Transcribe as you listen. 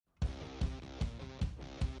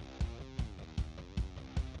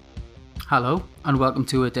Hello, and welcome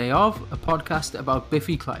to A Day Of, a podcast about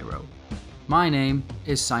Biffy Clyro. My name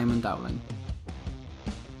is Simon Dowling.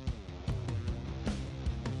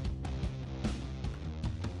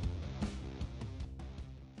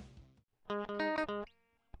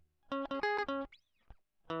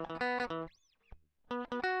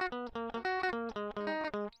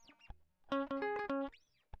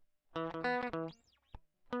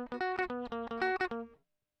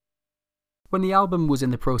 When the album was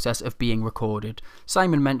in the process of being recorded,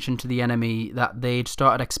 Simon mentioned to the NME that they'd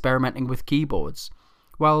started experimenting with keyboards.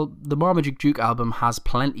 While the Marmaduke Duke album has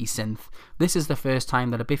plenty synth, this is the first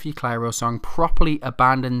time that a Biffy Clyro song properly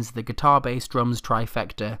abandons the guitar bass drums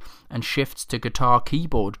trifecta and shifts to guitar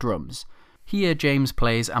keyboard drums. Here James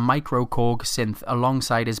plays a micro Korg synth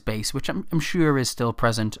alongside his bass, which I'm sure is still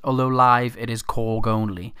present, although live it is Korg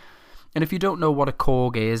only. And if you don't know what a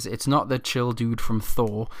Korg is, it's not the chill dude from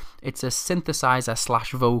Thor. It's a synthesizer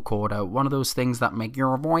slash vocoder, one of those things that make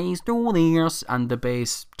your voice do this and the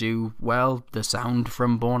bass do, well, the sound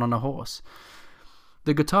from Born on a Horse.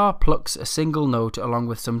 The guitar plucks a single note along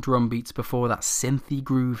with some drum beats before that synthy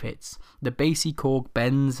groove hits. The bassy Korg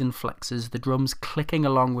bends and flexes, the drums clicking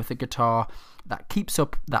along with the guitar that keeps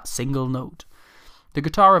up that single note. The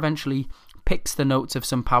guitar eventually picks the notes of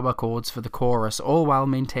some power chords for the chorus, all while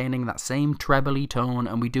maintaining that same trebly tone,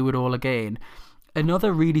 and we do it all again.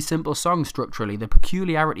 Another really simple song structurally. The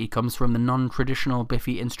peculiarity comes from the non-traditional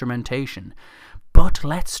Biffy instrumentation. But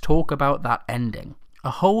let's talk about that ending. A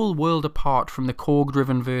whole world apart from the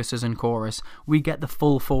Korg-driven verses and chorus, we get the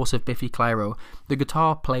full force of Biffy Clyro. The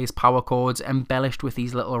guitar plays power chords embellished with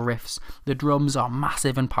these little riffs. The drums are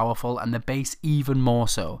massive and powerful, and the bass even more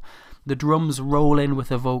so. The drums roll in with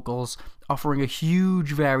the vocals, offering a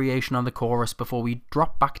huge variation on the chorus before we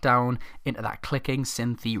drop back down into that clicking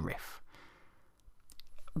synthy riff.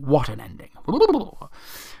 What an ending.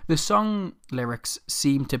 The song lyrics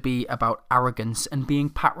seem to be about arrogance and being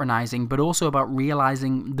patronising, but also about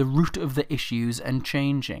realising the root of the issues and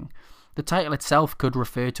changing. The title itself could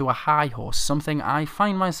refer to a high horse, something I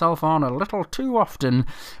find myself on a little too often,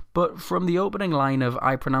 but from the opening line of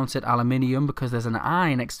I pronounce it aluminium because there's an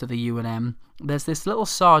I next to the U and M, there's this little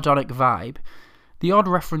sardonic vibe. The odd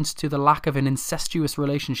reference to the lack of an incestuous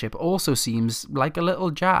relationship also seems like a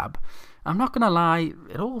little jab. I'm not gonna lie,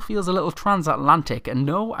 it all feels a little transatlantic, and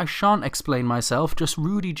no, I shan't explain myself, just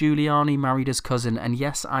Rudy Giuliani married his cousin, and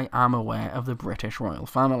yes, I am aware of the British royal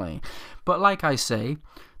family. But like I say,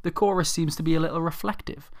 the chorus seems to be a little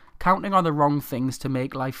reflective, counting on the wrong things to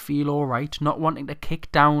make life feel alright, not wanting to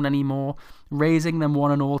kick down anymore, raising them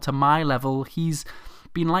one and all to my level. He's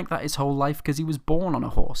been like that his whole life because he was born on a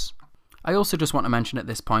horse. I also just want to mention at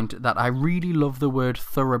this point that I really love the word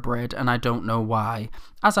thoroughbred, and I don't know why.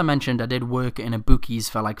 As I mentioned, I did work in a bookies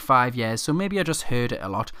for like 5 years, so maybe I just heard it a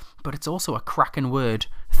lot, but it's also a cracking word.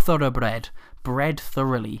 Thoroughbred. Bred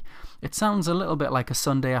thoroughly. It sounds a little bit like a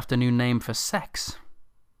Sunday afternoon name for sex.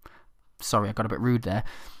 Sorry, I got a bit rude there.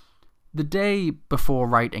 The day before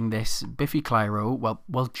writing this, Biffy Clyro,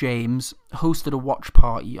 well, James, hosted a watch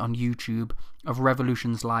party on YouTube of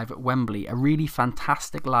Revolutions Live at Wembley, a really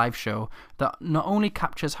fantastic live show that not only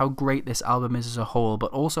captures how great this album is as a whole,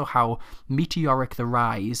 but also how meteoric the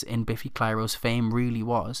rise in Biffy Clyro's fame really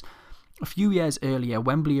was. A few years earlier,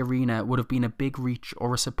 Wembley Arena would have been a big reach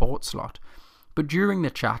or a support slot. But during the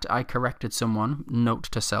chat, I corrected someone, note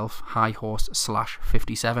to self, High Horse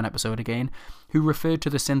 /57 episode again, who referred to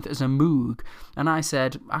the synth as a Moog, and I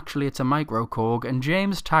said, actually it's a micro Korg, and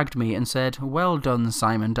James tagged me and said, well done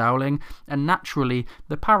Simon Dowling, and naturally,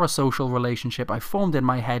 the parasocial relationship I formed in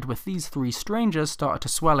my head with these three strangers started to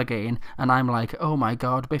swell again, and I'm like, oh my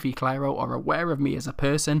god, Biffy Clyro are aware of me as a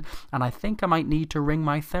person, and I think I might need to ring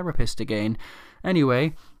my therapist again.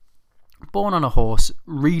 Anyway, Born on a Horse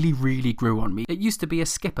really grew on me. It used to be a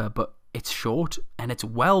skipper, but it's short, and it's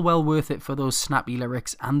well worth it for those snappy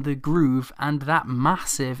lyrics and the groove and that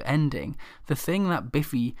massive ending. The thing that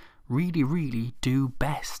Biffy really do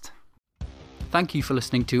best. Thank you for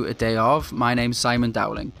listening to A Day Of. My name's Simon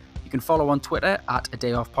Dowling. You can follow on Twitter at A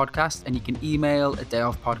Day Of Podcast, and you can email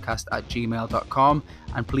adayofpodcast@gmail.com,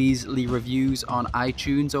 and please leave reviews on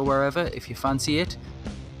iTunes or wherever if you fancy it.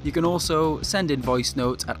 You can also send in voice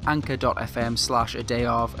notes at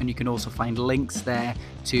anchor.fm/adayof, and you can also find links there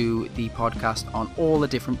to the podcast on all the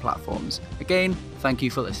different platforms. Again, thank you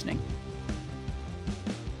for listening.